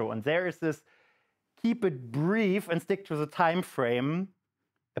mutual intro. And there is this, keep it brief and stick to the time frame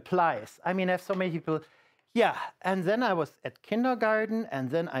applies. I mean, I have so many people, yeah, and then I was at kindergarten, and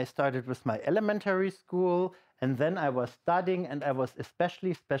then I started with my elementary school, and then I was studying, and I was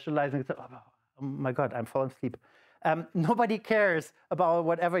especially specializing. Oh my God, I'm falling asleep. Nobody cares about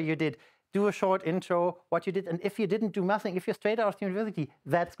whatever you did. Do a short intro, what you did, and if you didn't do nothing, if you're straight out of the university,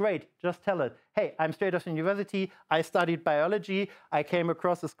 that's great. Just tell it. Hey, I'm straight out of the university. I studied biology. I came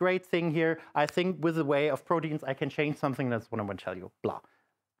across this great thing here. I think with the way of proteins, I can change something. That's what I'm going to tell you. Blah.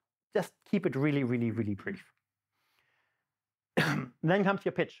 Just keep it really, really, really brief. Then comes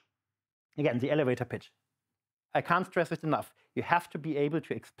your pitch. Again, the elevator pitch. I can't stress it enough. You have to be able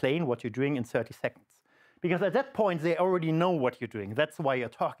to explain what you're doing in 30 seconds. Because at that point, they already know what you're doing. That's why you're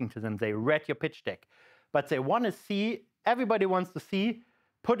talking to them. They read your pitch deck. But they want to see, everybody wants to see,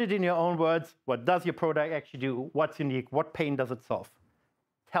 put it in your own words, what does your product actually do? What's unique? What pain does it solve?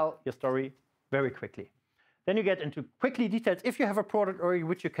 Tell your story very quickly. Then you get into quickly details. If you have a product already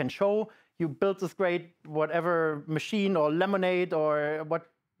which you can show, you built this great whatever machine or lemonade or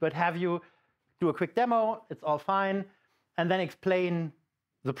what have you, do a quick demo, it's all fine, and then explain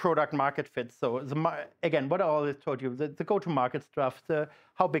the product market fit. So again, what I always told you, the go-to-market stuff,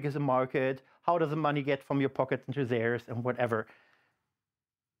 how big is the market, how does the money get from your pockets into theirs, and whatever.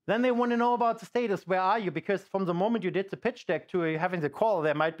 Then they want to know about the status. Where are you? Because from the moment you did the pitch deck to having the call,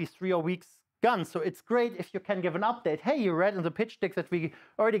 there might be 3 weeks gone. So it's great if you can give an update. Hey, you read in the pitch deck that we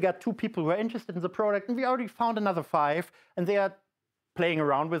already got 2 people who are interested in the product, and we already found another 5, and they are playing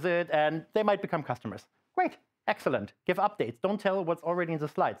around with it, and they might become customers. Great. Excellent. Give updates. Don't tell what's already in the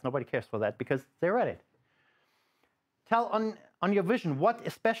slides. Nobody cares for that because they read it. Tell on your vision what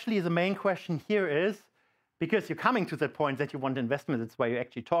especially the main question here is, because you're coming to that point that you want investment. That's why you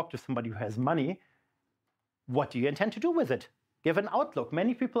actually talk to somebody who has money. What do you intend to do with it? Give an outlook.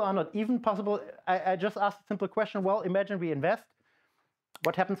 Many people are not even possible. I just asked a simple question. Well, imagine we invest.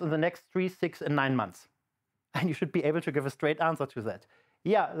 What happens in the next 3, 6, and 9 months? And you should be able to give a straight answer to that.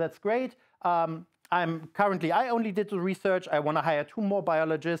 Yeah, that's great. I only did the research. I want to hire 2 more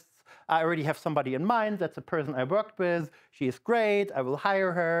biologists. I already have somebody in mind. That's a person I worked with. She is great. I will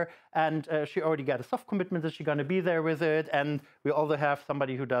hire her. And she already got a soft commitment that she's going to be there with it. And we also have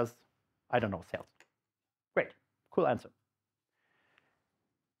somebody who does, I don't know, sales. Great. Cool answer.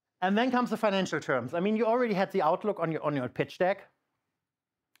 And then comes the financial terms. I mean, you already had the outlook on your pitch deck.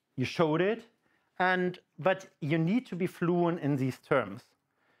 You showed it. But you need to be fluent in these terms.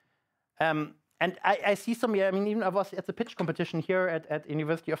 And I see some, I mean, even I was at the pitch competition here at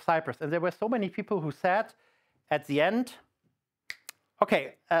University of Cyprus, and there were so many people who said at the end,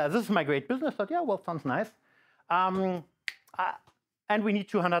 okay, this is my great business. I thought, yeah, well, sounds nice. And we need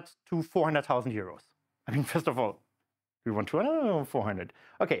 200 to 400,000 euros. I mean, first of all, we want 200 or 400.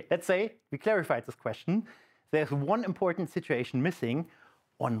 Okay, let's say we clarified this question. There's one important situation missing.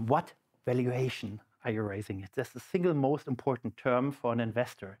 On what valuation are you raising it? That's the single most important term for an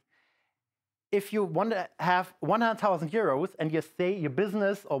investor. If you want to have 100,000 euros and you say your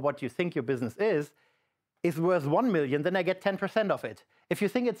business or what you think your business is worth 1 million, then I get 10% of it. If you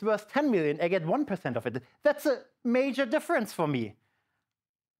think it's worth 10 million, I get 1% of it. That's a major difference for me.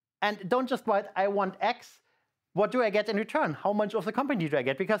 And don't just write, I want X. What do I get in return? How much of the company do I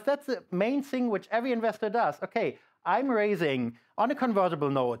get? Because that's the main thing which every investor does. Okay, I'm raising, on a convertible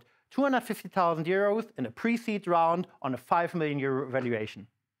note, 250,000 euros in a pre-seed round on a 5 million euro valuation.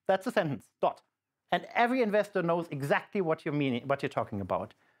 That's a sentence, dot. And every investor knows exactly what you're meaning, what you're talking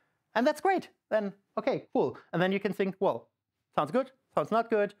about. And that's great. Then, okay, cool. And then you can think, well, sounds good, sounds not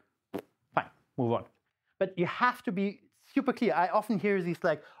good, fine, move on. But you have to be super clear. I often hear these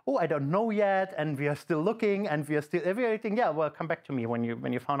like, oh, I don't know yet, and we are still looking, and we are still evaluating. Yeah, well, come back to me when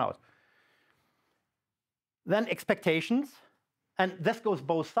you found out. Then expectations, and this goes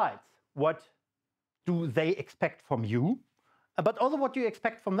both sides. What do they expect from you, but also what do you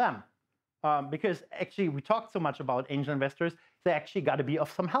expect from them? Because actually, we talked so much about angel investors, they actually got to be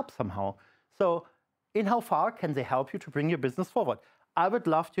of some help somehow. So in how far can they help you to bring your business forward? I would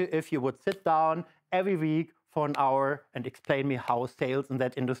love to if you would sit down every week for an hour and explain me how sales in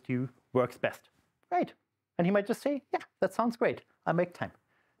that industry works best. Great. And he might just say, yeah, that sounds great. I'll make time,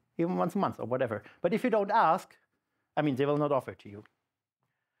 even once a month or whatever. But if you don't ask, I mean, they will not offer it to you.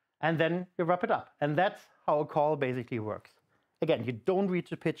 And then you wrap it up. And that's how a call basically works. Again, you don't read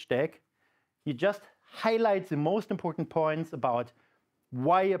the pitch deck. You just highlight the most important points about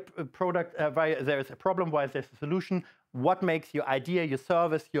why a product, why there's a problem, why there's a solution, what makes your idea, your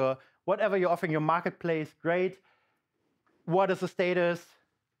service, your whatever you're offering, your marketplace great, what is the status,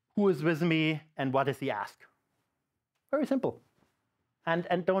 who is with me, and what is the ask. Very simple. And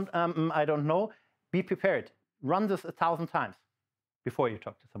don't, I don't know, be prepared. Run this 1,000 times before you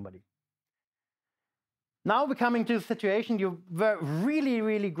talk to somebody. Now we're coming to the situation you were really,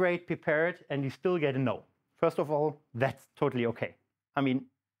 really great prepared and you still get a no. First of all, that's totally okay. I mean,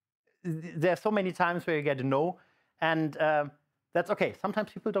 there are so many times where you get a no, and that's okay.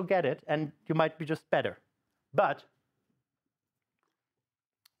 Sometimes people don't get it, and you might be just better. But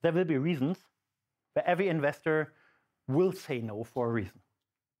there will be reasons where every investor will say no for a reason.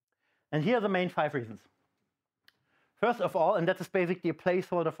 And here are the main 5 reasons. First of all, and that is basically a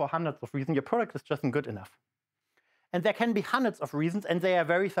placeholder for hundreds of reasons, your product is just not good enough. And there can be hundreds of reasons, and they are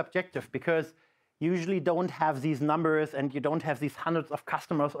very subjective because you usually don't have these numbers and you don't have these hundreds of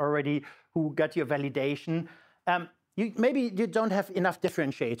customers already who got your validation. Maybe you don't have enough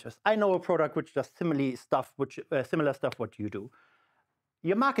differentiators. I know a product which does similar stuff what you do.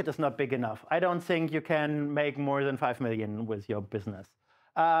 Your market is not big enough. I don't think you can make more than 5 million with your business.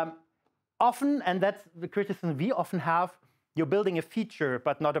 Often, and that's the criticism we often have, you're building a feature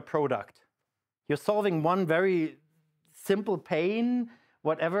but not a product. You're solving one very simple pain,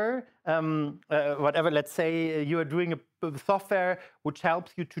 whatever. Let's say you are doing a software which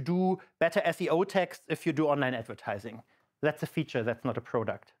helps you to do better SEO text if you do online advertising. That's a feature, that's not a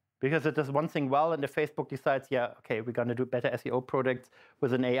product. Because it does one thing well, and if Facebook decides, yeah, okay, we're going to do better SEO products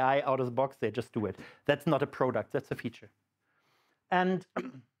with an AI out of the box, they just do it. That's not a product, that's a feature. And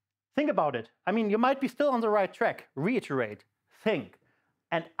think about it. I mean, you might be still on the right track. Reiterate, think,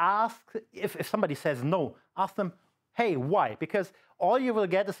 and ask, if somebody says no, ask them, hey, why? Because all you will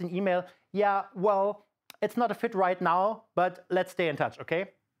get is an email, yeah, well, it's not a fit right now, but let's stay in touch, okay?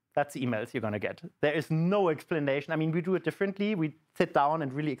 That's the emails you're going to get. There is no explanation. I mean, we do it differently. We sit down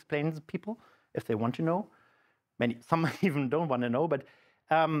and really explain to people if they want to know. Some even don't want to know, but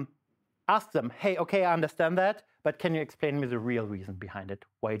ask them, hey, okay, I understand that, but can you explain me the real reason behind it?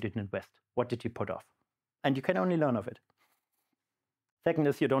 Why you didn't invest? What did you put off? And you can only learn of it. Second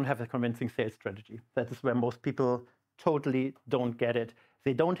is you don't have a convincing sales strategy. That is where most people totally don't get it.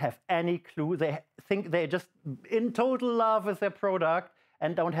 They don't have any clue. They think they're just in total love with their product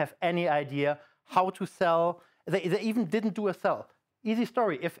and don't have any idea how to sell. They even didn't do a sell. Easy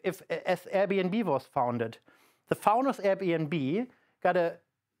story. As Airbnb was founded, the founders of Airbnb got a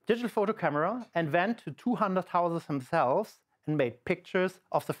digital photo camera and went to 200 houses themselves and made pictures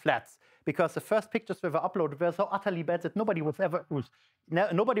of the flats. Because the first pictures that were uploaded were so utterly bad that nobody was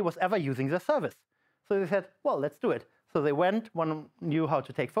ever using their service. So they said, well, let's do it. So they went, one knew how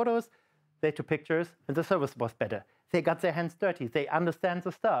to take photos, they took pictures, and the service was better. They got their hands dirty. They understand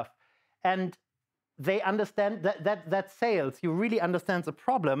the stuff. And they understand that sales. You really understand the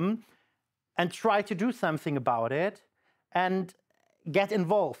problem and try to do something about it and get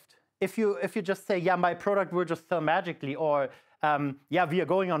involved. If you just say, yeah, my product will just sell magically, or yeah, we are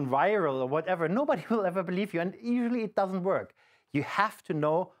going on viral or whatever, nobody will ever believe you. And usually it doesn't work. You have to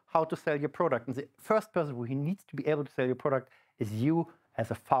know how to sell your product. And the first person who needs to be able to sell your product is you as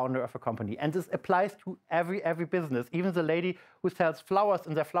a founder of a company. And this applies to every business, even the lady who sells flowers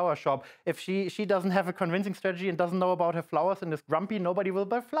in their flower shop. If she doesn't have a convincing strategy and doesn't know about her flowers and is grumpy, nobody will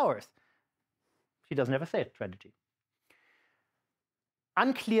buy flowers. She doesn't have a sales strategy.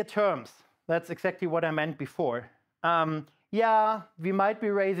 Unclear terms. That's exactly what I meant before. Yeah, we might be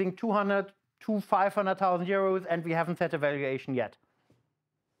raising 200 to 500,000 euros, and we haven't set a valuation yet.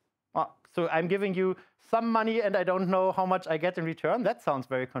 So I'm giving you some money, and I don't know how much I get in return. That sounds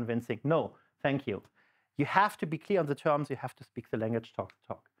very convincing. No, thank you. You have to be clear on the terms. You have to speak the language, talk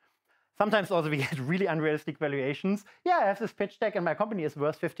the talk. Sometimes also we get really unrealistic valuations. Yeah, I have this pitch deck, and my company is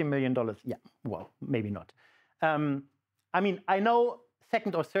worth $50 million. Yeah, well, maybe not. I mean, I know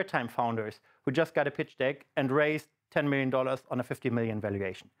second or third time founders who just got a pitch deck and raised $10 million on a 50 million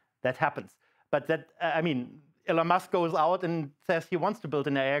valuation. That happens. But that, I mean, Elon Musk goes out and says he wants to build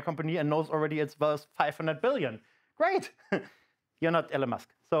an AI company and knows already it's worth 500 billion. Great. You're not Elon Musk.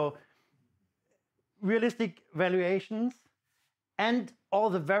 So realistic valuations, and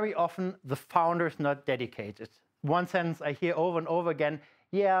also very often the founder's not dedicated. One sentence I hear over and over again,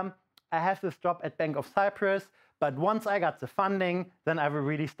 yeah, I have this job at Bank of Cyprus, but once I got the funding, then I will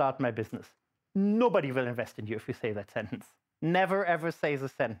really start my business. Nobody will invest in you if you say that sentence. Never, ever say the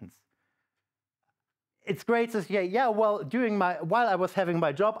sentence. It's great to say, yeah, well, while I was having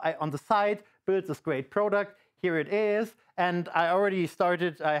my job, I, on the side, built this great product. Here it is. And I already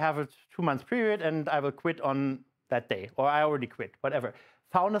started, I have a 2-month period, and I will quit on that day. Or I already quit, whatever.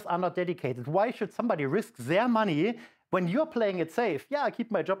 Founders are not dedicated. Why should somebody risk their money when you're playing it safe? Yeah, I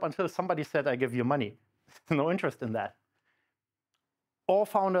keep my job until somebody said I give you money. No interest in that. Or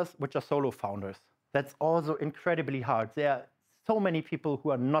founders, which are solo founders. That's also incredibly hard. There are so many people who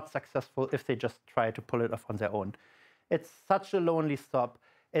are not successful if they just try to pull it off on their own. It's such a lonely stop.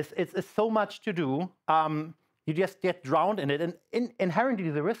 It's so much to do. You just get drowned in it. And inherently,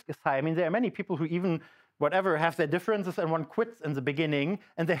 the risk is high. I mean, there are many people who even, whatever, have their differences and one quits in the beginning,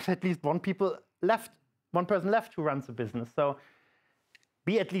 and there's at least one person left who runs the business. So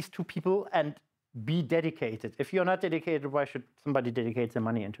be at least 2 people and be dedicated. If you're not dedicated, why should somebody dedicate their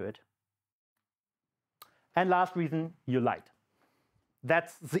money into it? And last reason, you lied.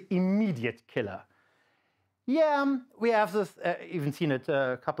 That's the immediate killer. Yeah, we have this, even seen it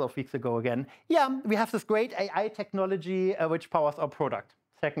a couple of weeks ago again. Yeah, we have this great AI technology which powers our product.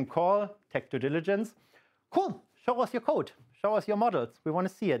 Second call, tech due diligence. Cool, show us your code. Show us your models. We want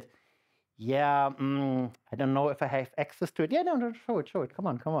to see it. Yeah, I don't know if I have access to it. Yeah, no, show it. Come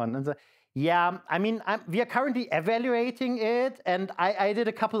on. And yeah, I mean, we are currently evaluating it, and I did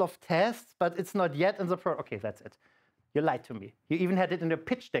a couple of tests, but it's not yet in the product. Okay, that's it. You lied to me. You even had it in the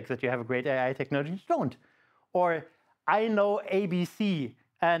pitch deck that you have a great AI technology. You don't. Or, I know ABC,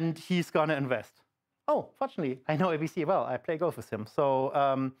 and he's going to invest. Oh, fortunately, I know ABC well. I play golf with him.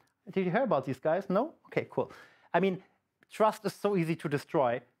 So, did you hear about these guys? No? Okay, cool. I mean, trust is so easy to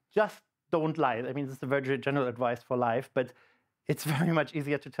destroy. Just don't lie. I mean, this is a very general advice for life, but it's very much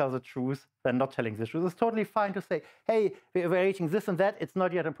easier to tell the truth than not telling the truth. It's totally fine to say, hey, we're evaluating this and that. It's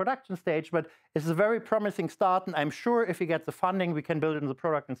not yet in production stage, but it's a very promising start, and I'm sure if we get the funding, we can build it in the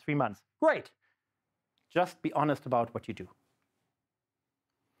product in 3 months. Great. Just be honest about what you do.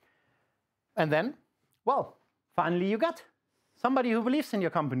 And then, well, finally you got somebody who believes in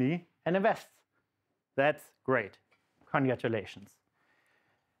your company and invests. That's great. Congratulations.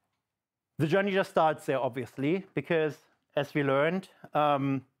 The journey just starts there, obviously, because as we learned,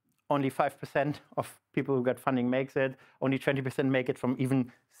 only 5% of people who got funding makes it. Only 20% make it from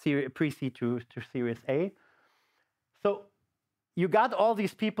even pre-seed to Series A. So you got all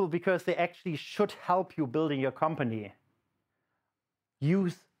these people because they actually should help you building your company.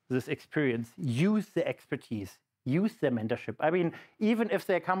 Use this experience. Use the expertise. Use their mentorship. I mean, even if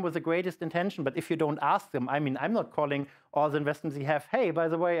they come with the greatest intention, but if you don't ask them, I mean, I'm not calling all the investments you have, hey, by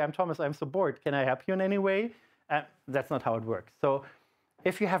the way, I'm Thomas, I'm so bored. Can I help you in any way? That's not how it works. So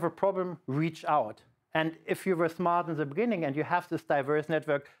if you have a problem, reach out. And if you were smart in the beginning and you have this diverse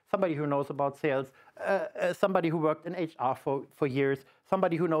network, somebody who knows about sales, somebody who worked in HR for years,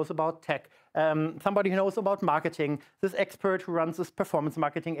 somebody who knows about tech, somebody who knows about marketing, this expert who runs this performance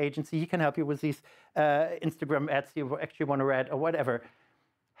marketing agency, he can help you with these Instagram ads you actually want to read or whatever.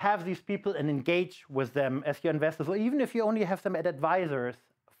 Have these people and engage with them as your investors. Or even if you only have them as advisors,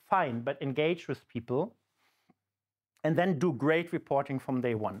 fine, but engage with people. And then do great reporting from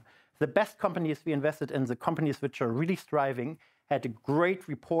day one. The best companies we invested in, the companies which are really thriving, had great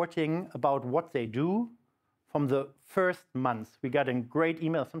reporting about what they do from the first months. We got a great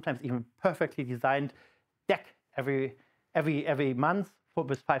email, sometimes even perfectly designed deck every month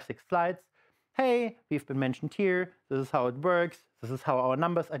with 5-6 slides. Hey, we've been mentioned here. This is how it works. This is how our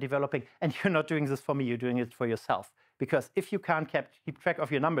numbers are developing. And you're not doing this for me. You're doing it for yourself. Because if you can't keep track of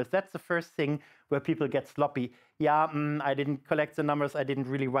your numbers, that's the first thing where people get sloppy. Yeah, I didn't collect the numbers. I didn't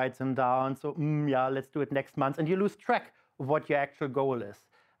really write them down. So yeah, let's do it next month. And you lose track of what your actual goal is.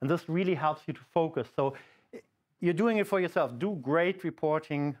 And this really helps you to focus. So you're doing it for yourself. Do great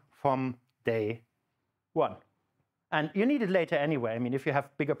reporting from day one. And you need it later anyway. I mean, if you have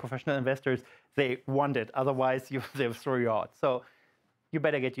bigger professional investors, they want it. Otherwise, they'll throw you out. So you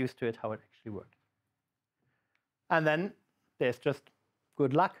better get used to it, how it actually works. And then there's just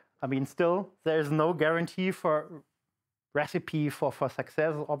good luck. I mean, still, there's no guarantee for recipe for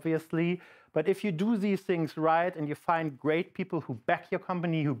success, obviously. But if you do these things right and you find great people who back your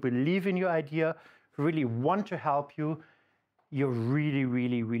company, who believe in your idea, who really want to help you, you're really,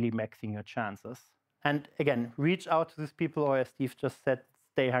 really, really maxing your chances. And again, reach out to these people, or as Steve just said,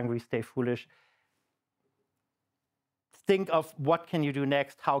 stay hungry, stay foolish. Think of what can you do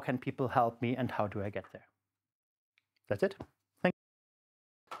next, how can people help me, and how do I get there? That's it.